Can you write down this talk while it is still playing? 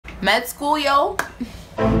Med school, yo.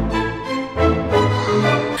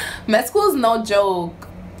 Med school is no joke.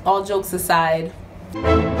 All jokes aside.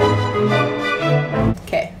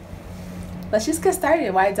 Okay, let's just get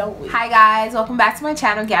started. Why don't we? Hi guys, welcome back to my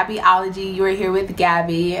channel, Gabbyology. You are here with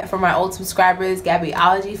Gabby. For my old subscribers,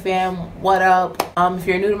 Gabbyology fam, what up? If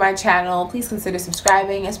you're new to my channel, please consider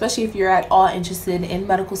subscribing, especially if you're at all interested in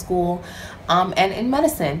medical school and in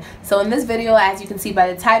medicine. So in this video, as you can see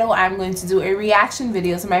by the title, I'm going to do a reaction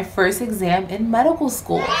video to my first exam in medical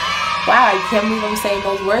school. Wow, I can't believe I'm saying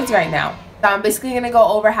those words right now. So I'm basically going to go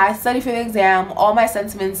over how I studied for the exam, all my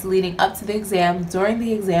sentiments leading up to the exam, during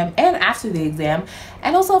the exam, and after the exam,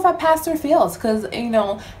 and also if I passed or failed, because, you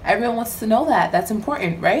know, everyone wants to know that. That's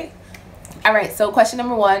important, right? Alright, so question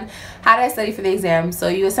number one, how did I study for the exam? So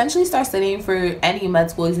you essentially start studying for any med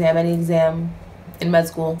school exam, any exam in med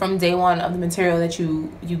school from day one of the material that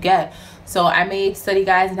you get. So I made study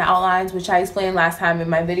guides and outlines, which I explained last time in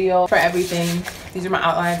my video for everything. These are my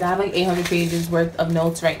outlines. I have like 800 pages worth of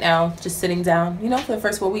notes right now, just sitting down, you know, for the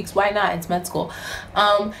first 4 weeks. Why not? It's med school.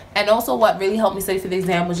 And also what really helped me study for the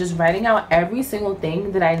exam was just writing out every single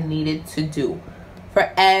thing that I needed to do for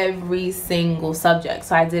every single subject.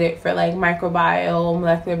 So I did it for like microbiome,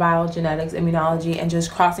 molecular biology, genetics, immunology, and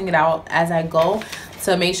just crossing it out as I go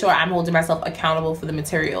to make sure I'm holding myself accountable for the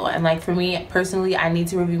material. And like for me personally, I need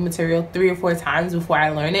to review material 3 or 4 times before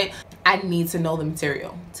I learn it. I need to know the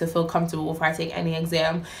material to feel comfortable before I take any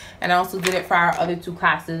exam. And I also did it for our other 2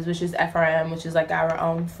 classes, which is FRM, which is like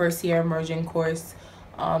our first year immersion course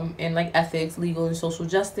in like ethics, legal, and social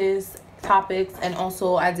justice topics. And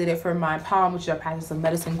also I did it for my POM, which is our practice of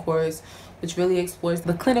medicine course, which really explores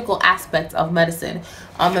the clinical aspect of medicine.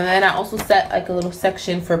 And then I also set like a little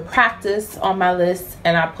section for practice on my list,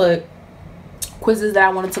 and I put quizzes that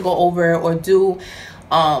I wanted to go over or do.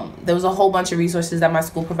 There was a whole bunch of resources that my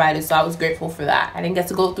school provided, so I was grateful for that. I didn't get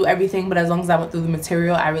to go through everything, but as long as I went through the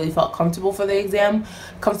material, I really felt comfortable for the exam.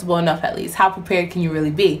 Comfortable enough, at least. How prepared can you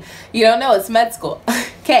really be? You don't know, it's med school.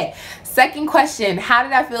 Okay, second question, how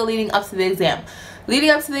did I feel leading up to the exam?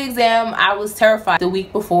 Leading up to the exam, I was terrified. The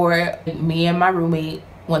week before, me and my roommate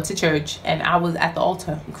went to church, and I was at the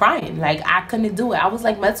altar crying. Like, I couldn't do it. I was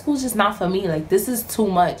like, med school is just not for me. Like, this is too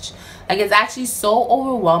much. Like, it's actually so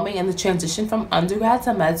overwhelming, and the transition from undergrad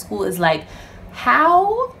to med school is like,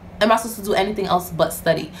 how am I supposed to do anything else but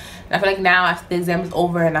study? And I feel like now, after the exam is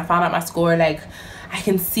over and I found out my score, like, I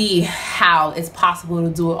can see how it's possible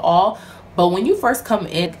to do it all. But when you first come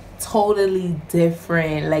in, totally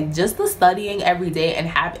different. Like, just the studying every day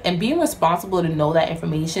and being responsible to know that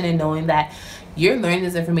information, and knowing that you're learning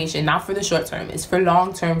this information not for the short term, it's for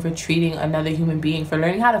long term, for treating another human being, for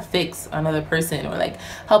learning how to fix another person, or like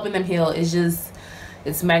helping them heal. Is just,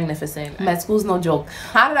 it's magnificent. Med school's no joke.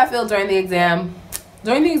 How did I feel during the exam?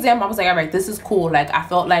 During the exam, I was like, all right, this is cool. Like, I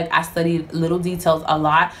felt like I studied little details a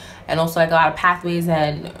lot, and also like a lot of pathways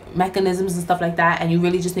and mechanisms and stuff like that, and you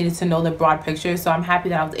really just needed to know the broad picture. So I'm happy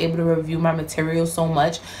that I was able to review my material so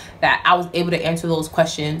much that I was able to answer those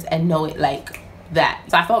questions and know it like that.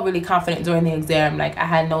 So I felt really confident during the exam. Like, I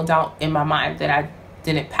had no doubt in my mind that I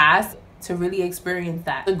didn't pass. To really experience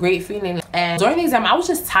that, a great feeling. And during the exam, I was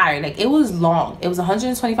just tired. Like, it was long. It was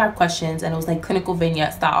 125 questions, and it was like clinical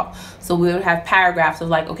vignette style. So we would have paragraphs of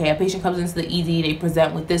like, okay, a patient comes into the ED, they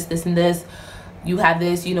present with this, this, and this. You have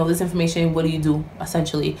this, you know, this information, what do you do,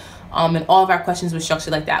 essentially? And all of our questions were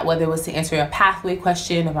structured like that, whether it was to answer a pathway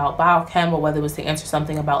question about biochem, or whether it was to answer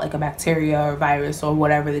something about like a bacteria or virus or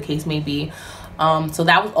whatever the case may be. So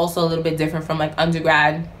that was also a little bit different from like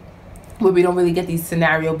undergrad, where we don't really get these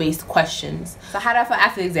scenario-based questions. So how did I feel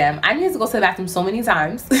after the exam? I needed to go to the bathroom so many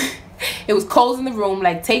times. It was cold in the room.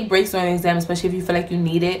 Like, take breaks during the exam, especially if you feel like you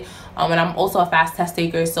need it. And I'm also a fast test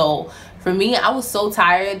taker, so for me, I was so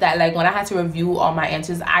tired that like when I had to review all my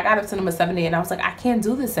answers, I got up to number 70 and I was like, I can't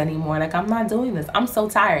do this anymore. Like, I'm not doing this. I'm so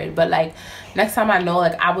tired. But like, next time I know,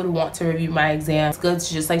 like, I would want to review my exam. It's good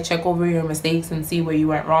to just like check over your mistakes and see where you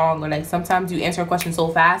went wrong. Or like, sometimes you answer a question so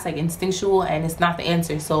fast, like instinctual, and it's not the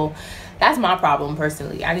answer. So that's my problem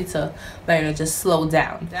personally. I need to learn to just slow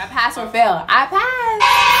down. Did I pass or fail? I passed.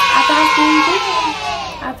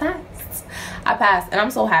 I passed. I passed, and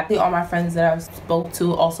I'm so happy. All my friends that I spoke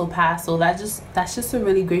to also passed, so that's just a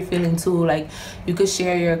really great feeling too. Like, you could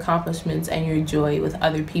share your accomplishments and your joy with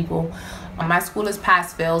other people. My school is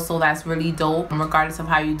pass fail, so that's really dope. Regardless of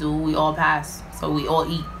how you do, we all pass, so we all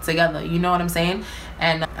eat together, you know what I'm saying?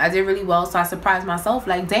 And I did really well, so I surprised myself.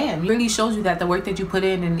 Like, damn, it really shows you that the work that you put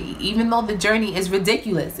in, and even though the journey is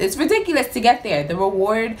ridiculous, it's ridiculous to get there, the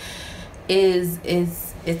reward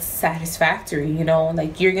it's satisfactory, you know?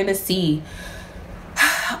 Like, you're gonna see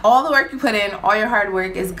all the work you put in, all your hard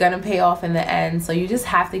work is gonna pay off in the end. So you just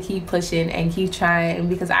have to keep pushing and keep trying,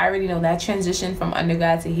 because I already know that transition from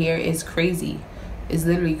undergrad to here is crazy. It's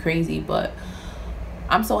literally crazy, but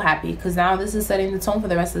I'm so happy because now this is setting the tone for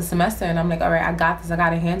the rest of the semester, and I'm like, all right, I got this. I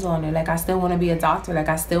got a handle on it. Like, I still want to be a doctor. Like,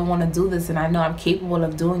 I still want to do this, and I know I'm capable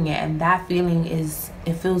of doing it, and that feeling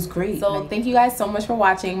it feels great. So thank you guys so much for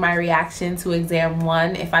watching my reaction to exam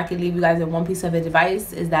 1. If I could leave you guys with one piece of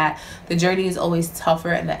advice, is that the journey is always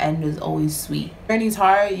tougher and the end is always sweet. The journey's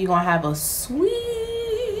hard, you're gonna have a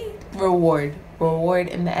sweet reward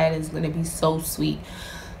in the end is gonna be so sweet.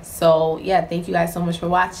 So yeah, thank you guys so much for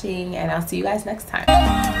watching, and I'll see you guys next time.